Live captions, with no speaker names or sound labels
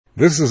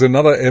This is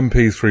another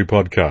MP3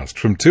 podcast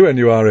from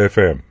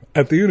 2NURFM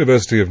at the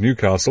University of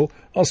Newcastle,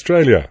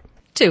 Australia.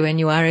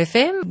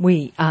 2NURFM,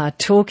 we are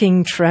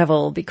talking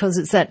travel because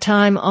it's that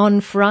time on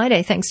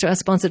Friday, thanks to our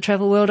sponsor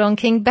Travel World on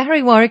King.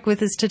 Barry Warwick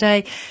with us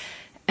today.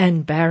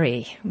 And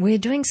Barry, we're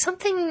doing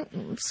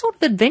something sort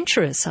of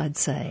adventurous, I'd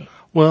say.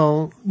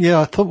 Well, yeah,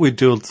 I thought we'd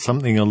do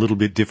something a little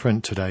bit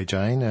different today,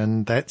 Jane,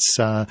 and that's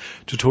to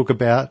talk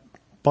about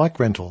bike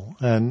rental,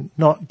 and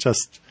not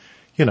just,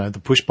 you know, the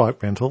push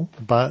bike rental,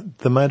 but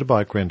the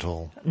motorbike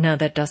rental. Now,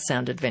 that does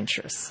sound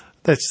adventurous.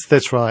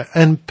 That's right.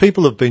 And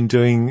people have been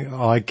doing,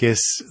 I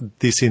guess,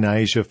 this in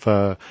Asia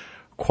for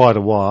quite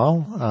a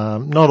while.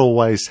 Not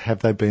always have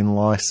they been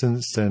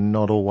licensed, and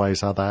not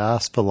always are they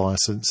asked for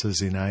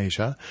licenses in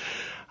Asia.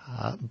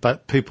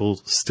 But people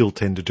still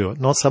tend to do it.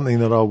 Not something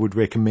that I would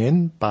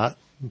recommend, but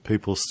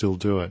people still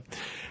do it.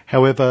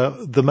 However,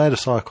 the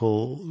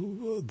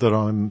motorcycle that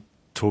I'm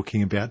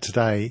talking about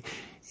today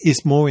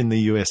is more in the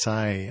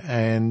USA,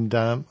 and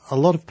a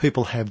lot of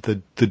people have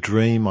the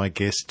dream, I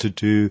guess, to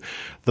do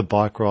the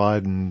bike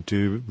ride and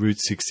do Route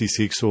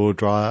 66 or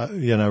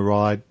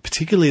ride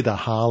particularly the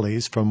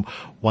Harleys from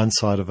one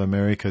side of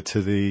America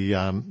to the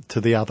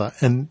other,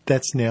 and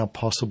that's now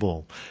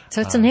possible.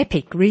 So it's an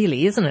epic,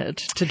 really, isn't it,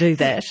 to do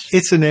that?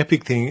 It's an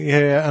epic thing,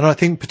 yeah, and I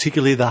think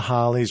particularly the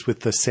Harleys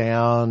with the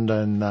sound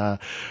and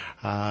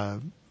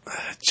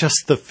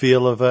just the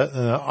feel of it.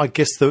 I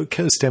guess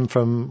that stemmed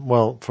from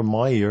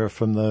my era,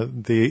 from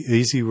the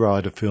Easy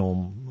Rider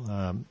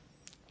film.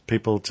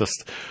 People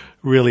just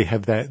really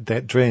have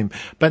that dream.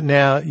 But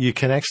now you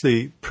can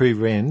actually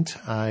pre-rent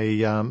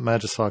a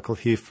motorcycle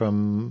here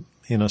in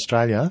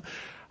Australia,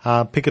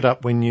 pick it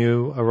up when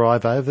you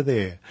arrive over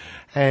there.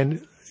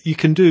 And you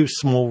can do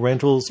small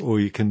rentals, or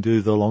you can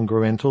do the longer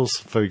rentals.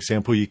 For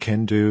example, you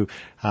can do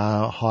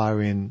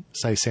hire in,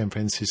 say, San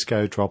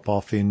Francisco, drop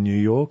off in New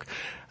York.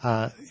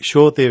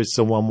 Sure, there's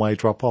a one-way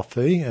drop-off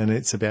fee, and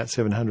it's about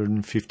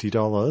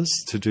 $750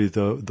 to do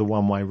the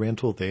one-way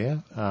rental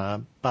there.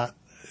 But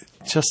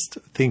just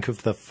think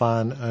of the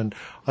fun, and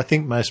I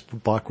think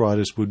most bike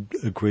riders would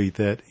agree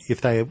that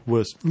if they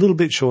were a little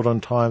bit short on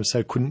time,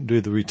 so couldn't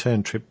do the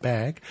return trip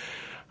back,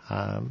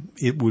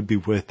 it would be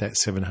worth that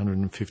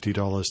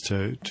 $750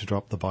 to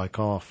drop the bike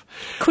off.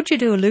 Could you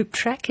do a loop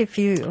track if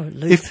you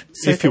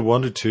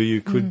wanted to? You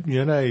could,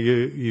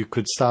 you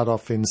could start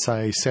off in,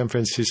 say, San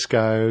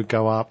Francisco,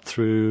 go up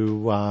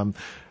through some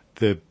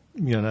of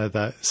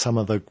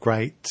the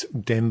great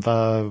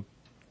Denver,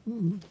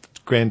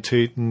 Grand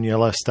Teton,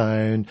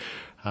 Yellowstone,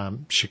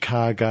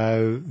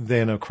 Chicago,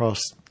 then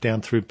across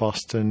down through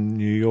Boston,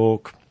 New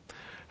York,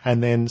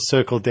 and then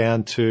circle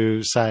down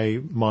to, say,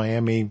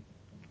 Miami,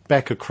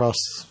 back across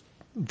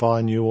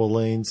via New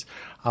Orleans,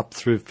 up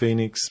through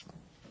Phoenix,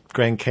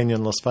 Grand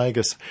Canyon, Las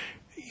Vegas.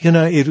 You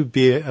know, it would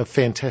be a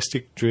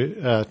fantastic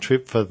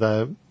trip for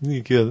the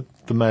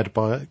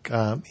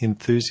motorbike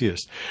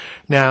enthusiast.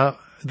 Now,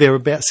 there are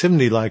about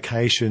 70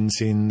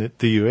 locations in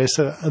the US.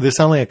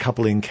 There's only a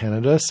couple in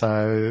Canada,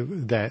 so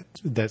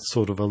that's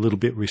sort of a little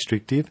bit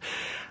restrictive.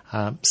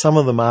 Some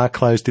of them are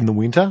closed in the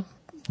winter.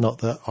 Not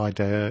that I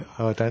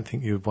don't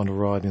think you would want to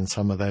ride in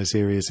some of those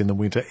areas in the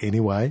winter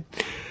anyway.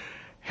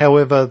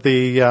 However,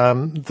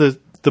 the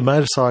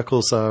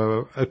motorcycles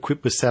are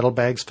equipped with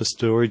saddlebags for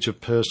storage of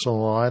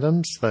personal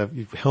items.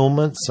 The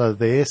helmets are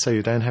there, so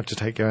you don't have to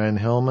take your own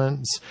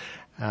helmets.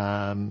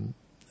 There's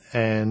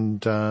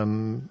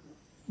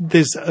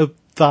a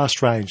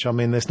vast range. I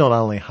mean, there's not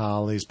only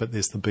Harleys, but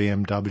there's the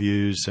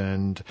BMWs,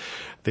 and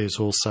there's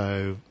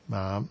also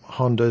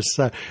Hondas.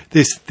 So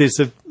there's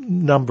a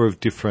number of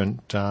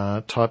different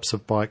types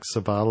of bikes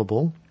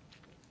available,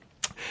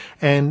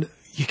 and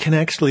you can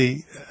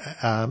actually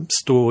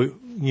store,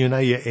 your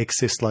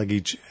excess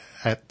luggage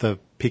at the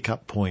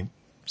pickup point.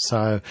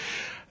 So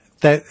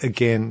that,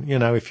 again,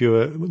 if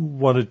you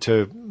wanted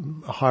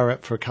to hire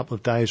it for a couple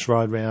of days,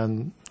 ride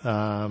around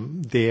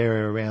the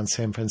area around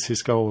San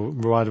Francisco, or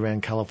ride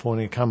around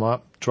California, come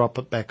up, drop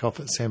it back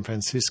off at San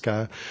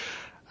Francisco,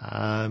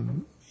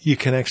 you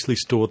can actually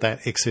store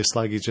that excess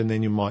luggage, and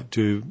then you might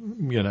do,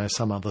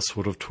 some other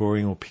sort of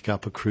touring or pick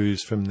up a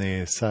cruise from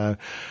there. So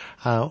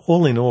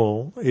all in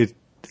all,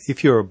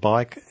 if you're a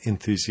bike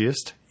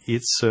enthusiast,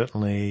 it's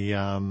certainly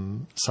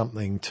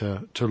something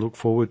to look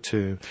forward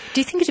to.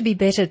 Do you think it'd be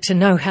better to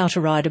know how to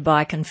ride a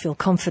bike and feel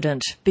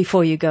confident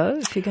before you go,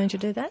 if you're going to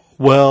do that?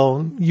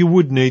 Well, you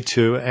would need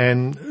to.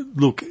 And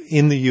look,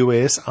 in the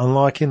US,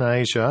 unlike in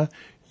Asia,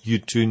 you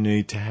do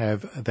need to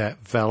have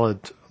that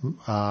valid,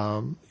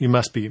 you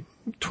must be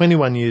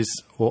 21 years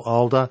or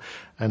older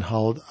and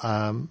hold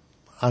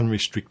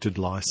unrestricted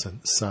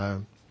license.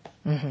 So,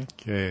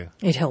 yeah.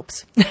 It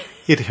helps.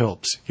 It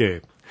helps, yeah.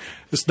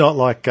 It's not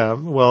like,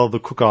 the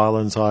Cook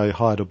Islands, I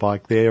hired a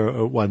bike there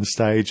at one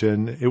stage,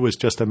 and it was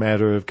just a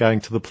matter of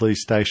going to the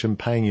police station,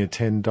 paying you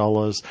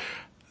 $10.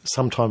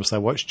 Sometimes they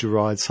watched you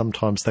ride,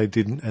 sometimes they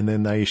didn't, and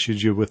then they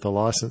issued you with a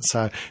license.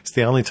 So it's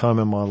the only time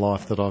in my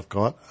life that I've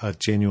got a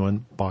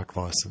genuine bike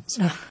license.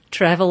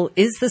 Travel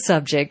is the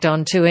subject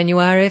on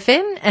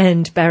 2NURFM,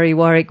 and Barry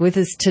Warwick with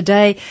us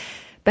today.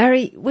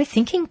 Barry, we're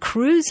thinking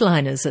cruise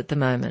liners at the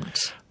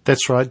moment.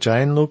 That's right,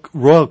 Jane. Look,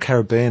 Royal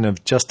Caribbean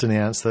have just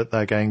announced that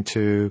they're going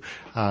to,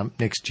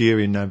 next year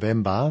in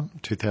November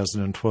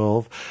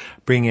 2012,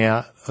 bring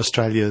out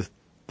Australia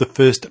the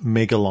first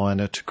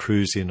megaliner to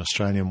cruise in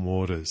Australian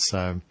waters.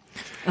 So,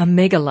 a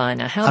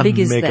megaliner, how big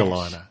is that? A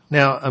megaliner.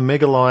 Now, a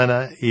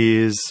megaliner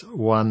is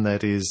one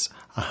that is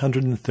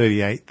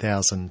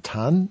 138,000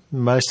 tonne.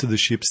 Most of the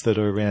ships that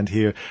are around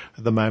here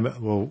at the moment,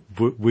 well,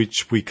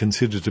 which we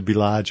consider to be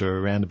large, are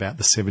around about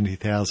the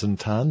 70,000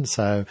 tonne.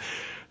 So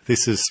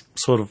this is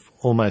sort of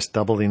almost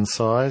double in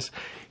size.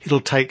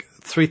 It'll take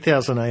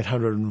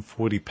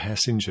 3,840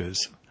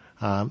 passengers,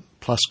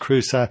 plus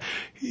crew. So,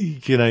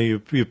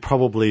 you're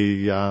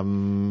probably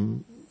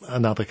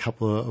another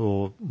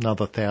couple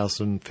another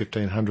 1,000,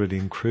 1,500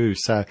 in crew.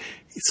 So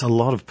it's a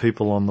lot of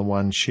people on the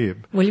one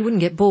ship. Well, you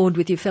wouldn't get bored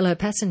with your fellow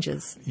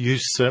passengers. You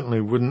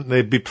certainly wouldn't.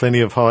 There'd be plenty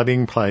of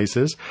hiding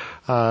places.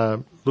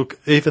 Look,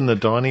 even the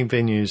dining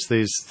venues,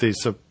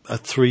 there's a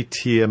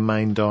three-tier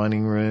main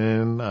dining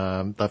room.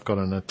 They've got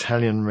an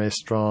Italian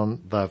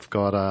restaurant. They've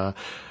got a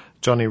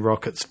Johnny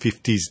Rocket's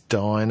 50s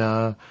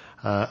diner,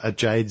 a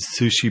Jade's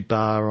sushi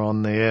bar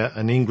on there,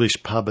 an English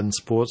pub and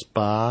sports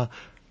bar,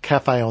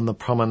 cafe on the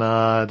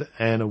promenade,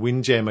 and a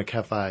Windjammer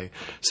cafe.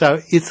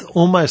 So it's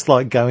almost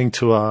like going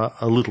to a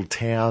little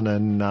town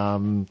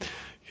and,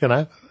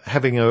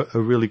 having a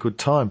really good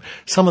time.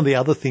 Some of the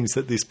other things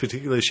that this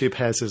particular ship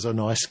has is an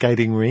ice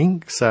skating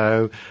rink.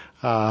 So,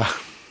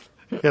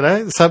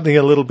 something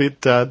a little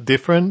bit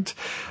different.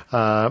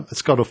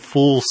 It's got a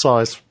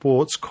full-size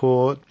sports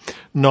court,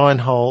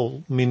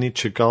 9-hole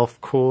miniature golf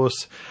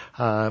course.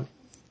 Of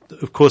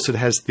course, it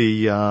has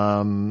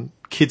the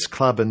kids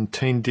club and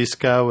teen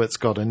disco. It's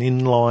got an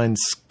inline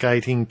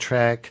skating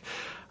track,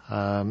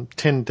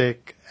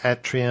 10-deck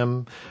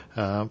atrium,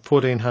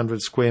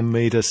 1,400 square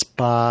metre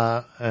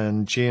spa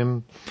and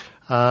gym,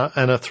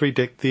 and a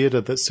 3-deck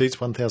theatre that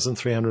seats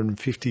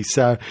 1,350.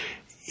 So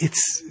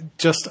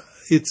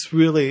it's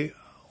really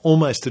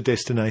almost a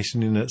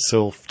destination in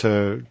itself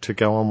to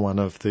go on one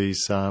of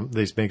these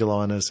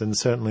megaliners, and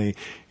certainly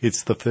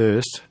it's the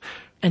first.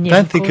 And I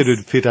don't think it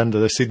would fit under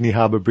the Sydney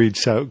Harbour Bridge,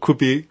 so it could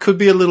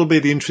be a little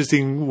bit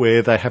interesting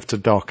where they have to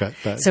dock it.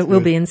 So it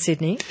will be in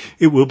Sydney?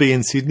 It will be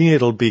in Sydney.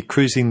 It'll be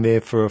cruising there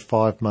for a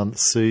 5-month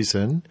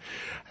season.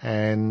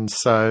 And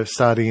so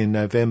starting in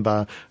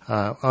November,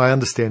 I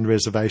understand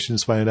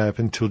reservations won't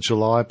open till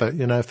July, but,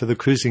 for the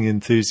cruising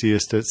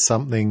enthusiast, it's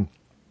something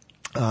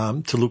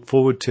to look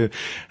forward to.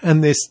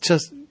 And there's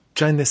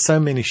so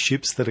many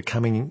ships that are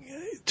coming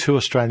to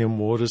Australian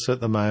waters at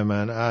the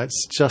moment.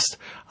 It's just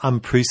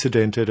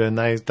unprecedented, and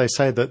they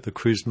say that the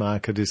cruise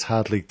market is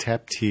hardly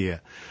tapped here.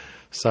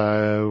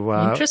 So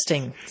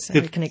interesting. So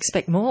we can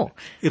expect more.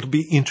 It'll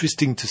be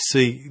interesting to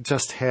see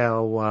just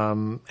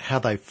how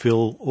they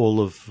fill all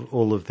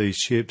of these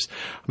ships.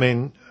 I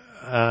mean,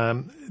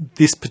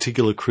 this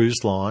particular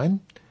cruise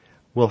line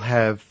will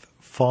have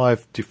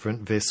 5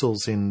 different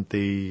vessels in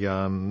the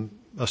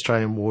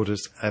Australian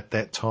waters at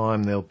that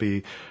time. There'll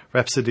be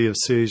Rhapsody of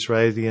Seas,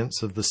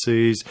 Radiance of the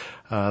Seas,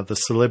 the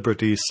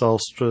Celebrity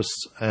Solstice,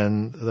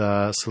 and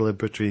the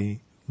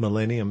Celebrity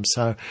Millennium.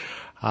 So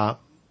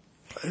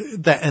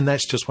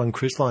that's just one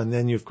cruise line.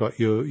 Then you've got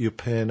your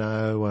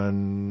Pernod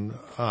and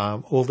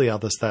all the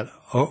others that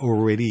are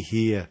already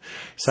here.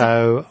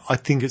 So I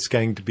think it's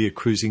going to be a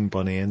cruising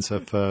bonanza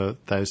for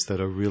those that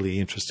are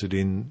really interested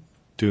in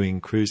doing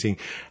cruising,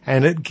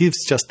 and it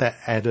gives just that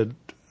added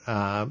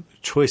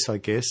choice, I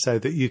guess, so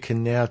that you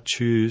can now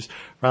choose,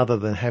 rather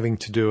than having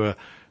to do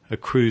a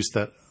cruise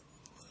that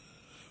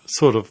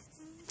sort of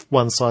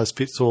one size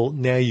fits all.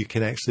 Now you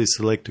can actually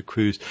select a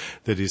cruise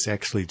that is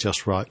actually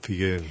just right for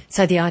you.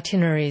 So the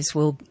itineraries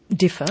will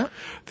differ?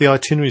 The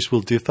itineraries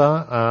will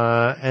differ,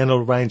 and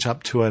it'll range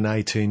up to an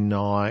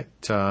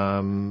 18-night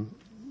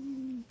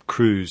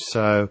cruise.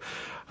 So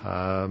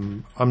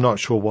I'm not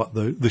sure what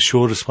the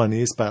shortest one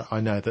is, but I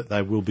know that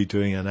they will be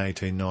doing an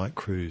 18-night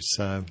cruise.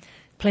 So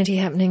plenty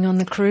happening on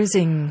the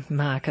cruising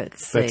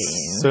markets. That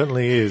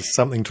certainly is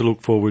something to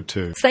look forward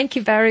to. Thank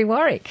you, Barry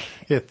Warwick.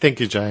 Yeah, thank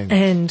you, Jane.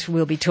 And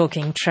we'll be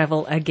talking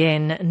travel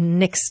again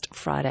next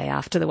Friday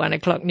after the 1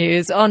 o'clock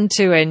news on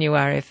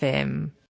 2NURFM.